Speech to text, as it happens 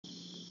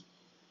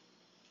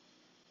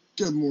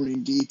Good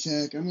morning,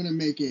 DTAK. I'm going to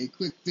make a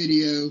quick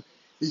video.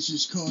 This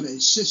is called a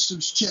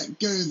Systems Check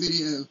Go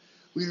video.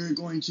 We are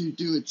going to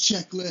do a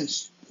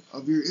checklist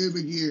of your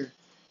Ubba gear.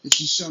 This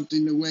is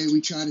something the way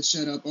we try to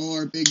set up all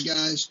our big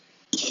guys.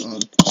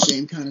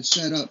 Same kind of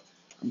setup.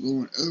 I'm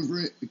going over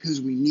it because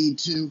we need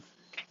to.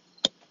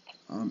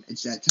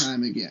 It's that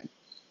time again.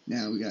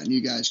 Now we got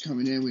new guys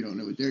coming in. We don't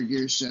know what their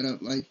gear is set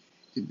up like.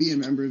 To be a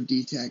member of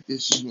DTAK,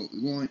 this is what we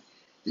want.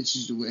 This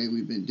is the way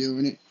we've been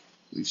doing it.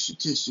 We've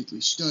statistically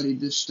studied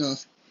this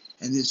stuff,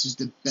 and this is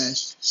the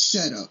best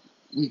setup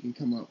we can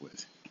come up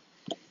with.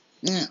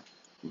 Now,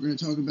 we're going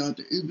to talk about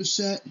the Ubba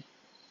set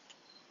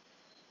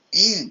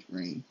and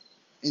raine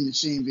in the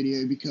same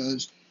video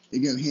because they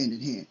go hand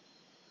in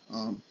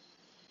hand.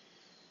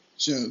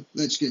 So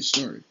let's get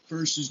started.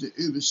 First is the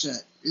Ubba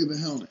set, Ubba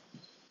helmet.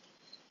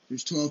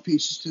 There's 12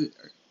 pieces to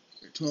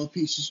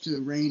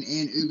the raine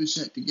and Ubba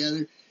set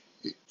together.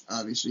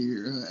 Obviously,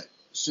 your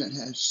set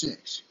has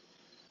 6.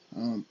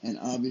 And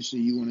obviously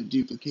you want to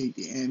duplicate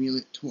the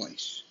amulet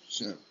twice.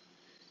 So,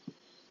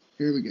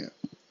 here we go.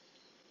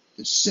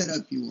 The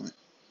setup you want.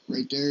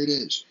 Right there it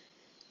is.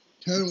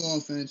 Total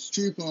offense,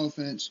 troop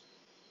offense,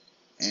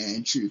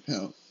 and troop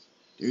health.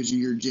 Those are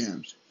your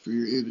gems for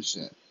your Ubba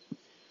set.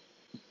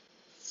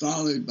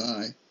 Followed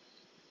by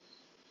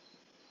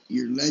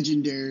your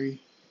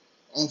legendary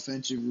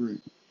offensive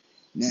rune.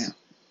 Now,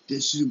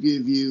 this will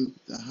give you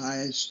the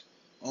highest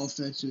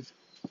offensive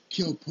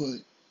kill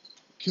point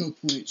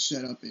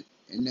setup,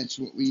 and that's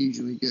what we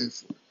usually go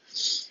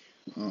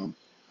for.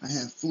 I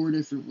have 4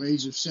 different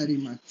ways of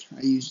setting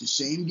I use the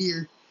same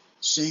gear,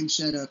 same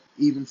setup,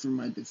 even for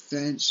my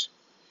defense,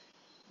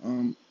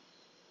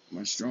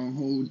 my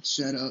stronghold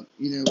setup,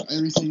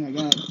 everything I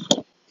got.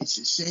 It's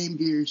the same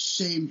gear,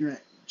 same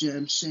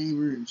gems, same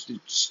runes. The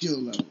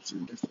skill levels are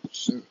different,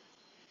 so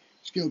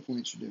skill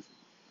points are different.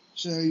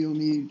 So you'll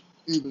need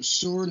Ubba's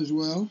sword as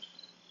well,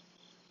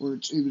 or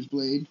it's Ubba's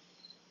blade,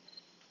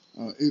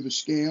 Ubba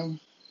scale,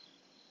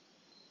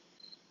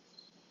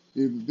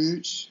 Ubba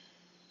boots,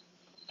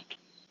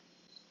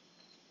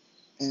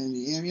 and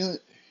the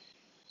amulet.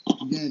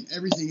 Again,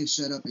 everything is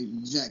set up the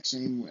exact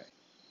same way.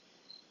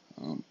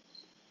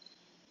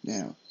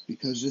 Now,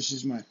 because this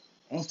is my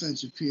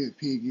offensive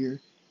PvP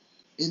gear,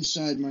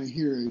 inside my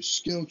hero's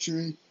skill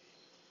tree,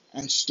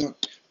 I stuck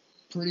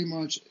pretty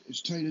much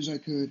as tight as I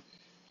could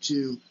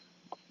to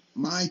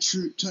my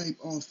troop type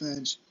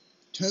offense,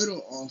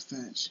 total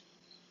offense,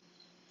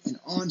 and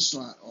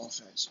onslaught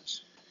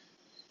offenses.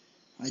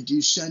 I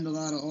do send a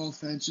lot of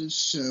offenses,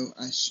 so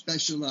I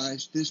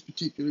specialize this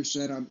particular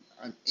set I'm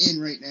in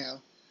right now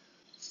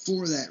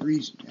for that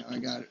reason. Now I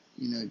got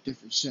a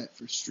different set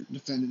for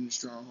defending the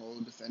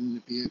stronghold, defending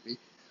the PvP,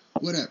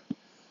 whatever.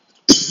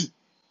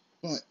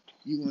 But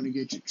you want to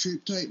get your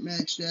troop type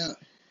maxed out.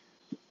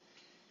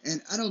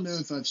 And I don't know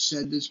if I've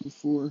said this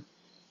before,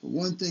 but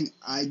one thing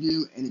I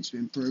do, and it's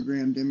been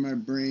programmed in my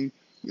brain,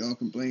 y'all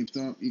can blame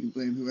Thump, you can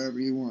blame whoever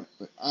you want,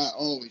 but I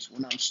always,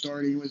 when I'm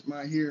starting with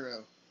my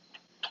hero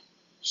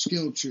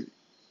skill tree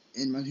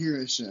in my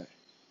hero set,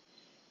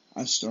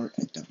 I start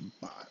at the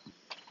bottom.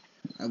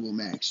 I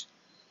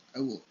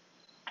will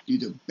do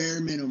the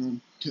bare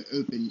minimum to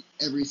open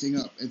everything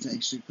up, and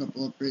thanks to a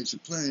couple upgrades for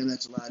playing,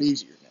 that's a lot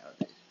easier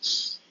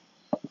nowadays.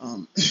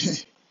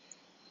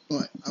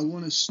 But I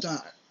want to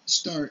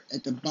start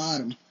at the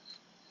bottom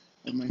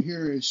of my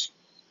hero's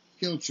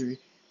skill tree,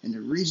 and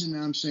the reason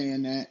I'm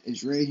saying that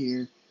is right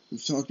here.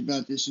 We've talked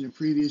about this in a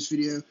previous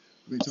video.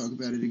 We're going to talk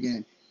about it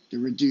again. The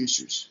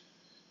reducers.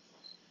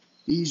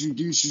 These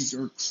reducers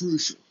are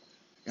crucial.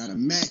 Got to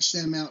max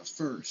them out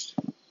first.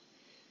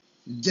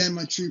 Then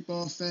my troop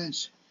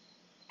offense,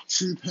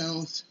 troop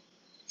health,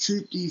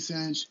 troop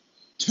defense,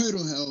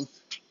 total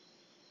health,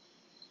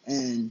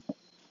 and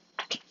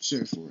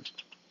so forth.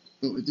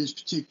 But with this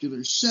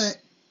particular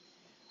set,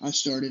 I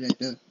started at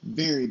the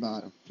very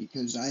bottom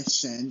because I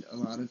send a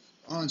lot of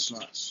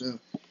onslaughts. So,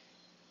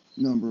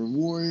 number of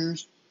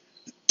warriors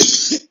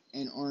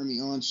and army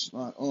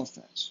onslaught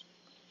offense.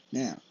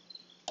 Now,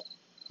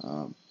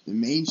 the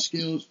main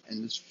skills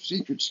and the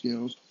secret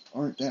skills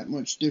aren't that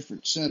much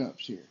different setups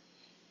here.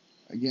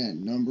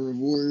 Again, number of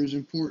warriors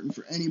important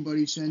for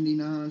anybody sending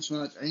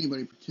onslaughts,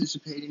 anybody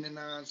participating in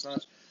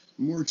onslaughts.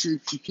 The more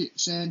troops you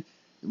send,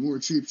 the more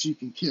troops you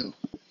can kill.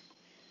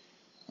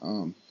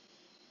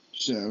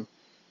 So,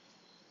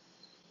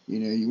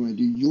 you want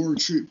to do your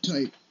troop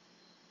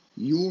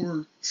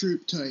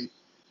type,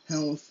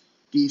 health,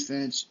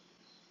 defense,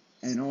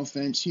 and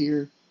offense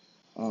here.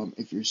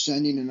 If you're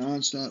sending an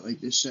onslaught like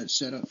this set's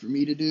set up for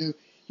me to do,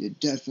 you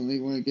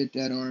definitely want to get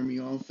that army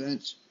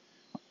offense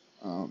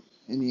in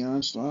the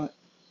onslaught.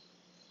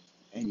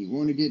 And you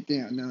want to get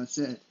down. Now, it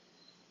said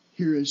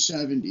Hero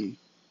 70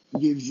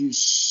 gives you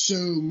so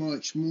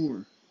much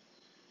more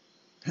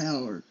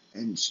power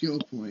and skill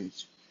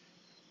points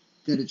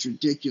that it's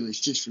ridiculous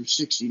just from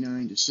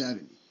 69 to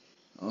 70.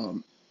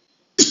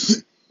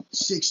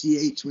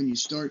 68's when you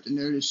start to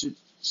notice it.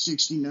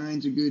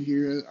 69's a good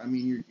hero. I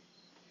mean, you're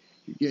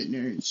getting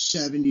there, and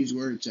 70's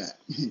where it's at.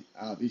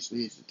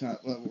 Obviously, it's the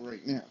top level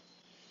right now.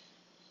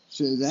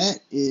 So that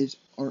is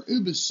our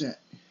Ubba set.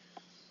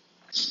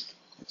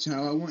 That's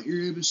how I want your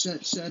Ubba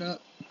set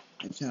up.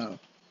 That's how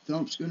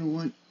Thump's going to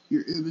want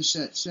your Ubba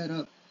set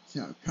up. That's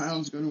how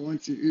Kyle's going to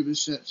want your Ubba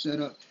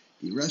set up.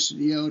 The rest of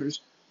the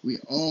elders, we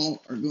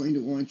all are going to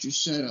want your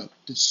setup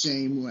the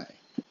same way.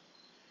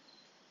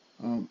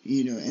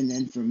 And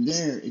then from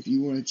there, if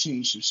you want to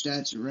change some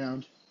stats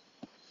around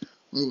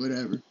or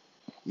whatever,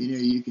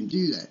 you can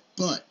do that.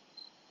 But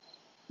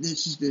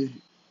this is the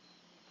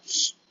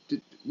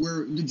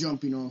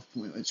jumping off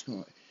point, let's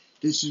call it.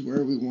 This is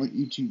where we want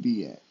you to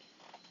be at.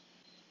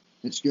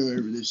 Let's go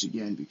over this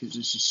again because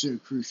this is so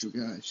crucial,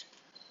 guys.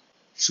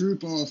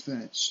 Troop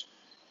offense,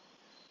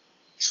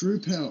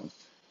 troop health,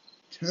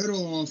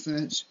 total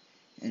offense,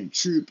 and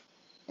troop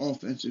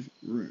offensive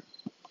room.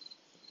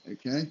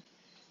 Okay?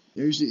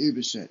 There's the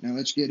Ubba set. Now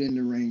let's get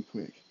into raine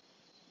quick.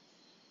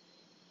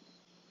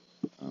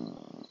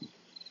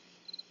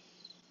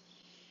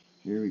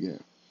 Here we go.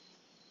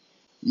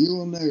 You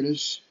will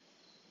notice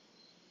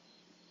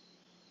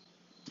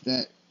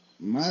that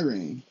my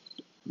raine,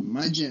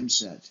 my gem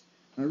sets,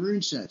 my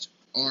rune sets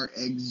are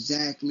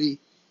exactly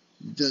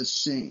the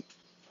same.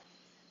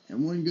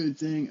 And one good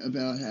thing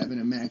about having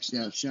a maxed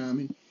out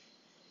shaman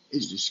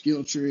is the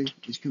skill tree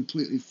is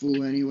completely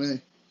full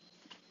anyway.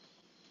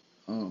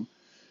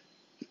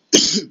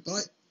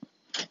 But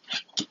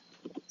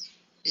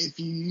if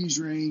you use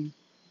raine,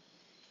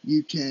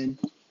 you can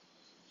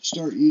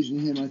start using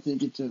him. I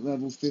think it's at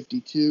level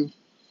 52.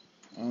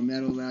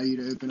 That'll allow you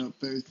to open up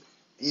both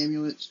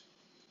amulets,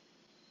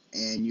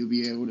 and you'll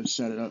be able to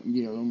set it up and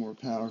get a little more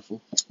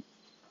powerful.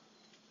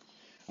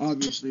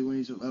 Obviously, when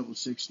he's at level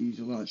 60, he's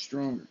a lot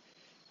stronger.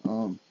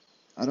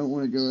 I don't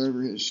want to go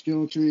over his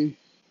skill tree,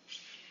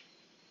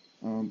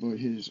 but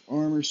his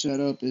armor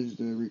setup is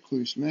the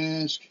Recluse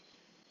Mask,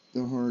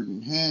 the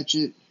Hardened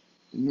Hatchet,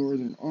 the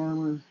Northern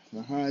Armor,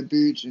 the High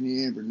Boots, and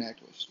the Amber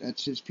Necklace.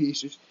 That's his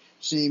pieces.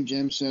 Same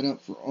gem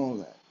setup for all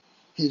that.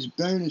 His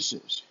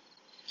bonuses: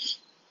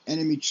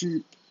 enemy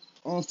troop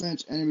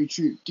offense, enemy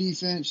troop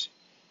defense,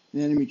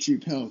 and enemy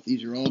troop health.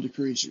 These are all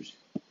decreasers.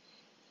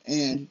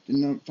 And the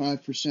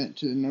 5%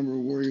 to the number of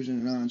warriors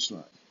in an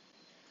onslaught.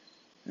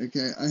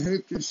 Okay, I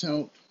hope this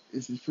helped.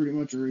 This is pretty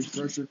much a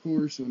refresher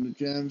course on the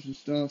gems and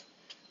stuff.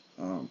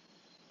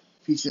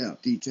 Peace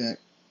out, DTAK.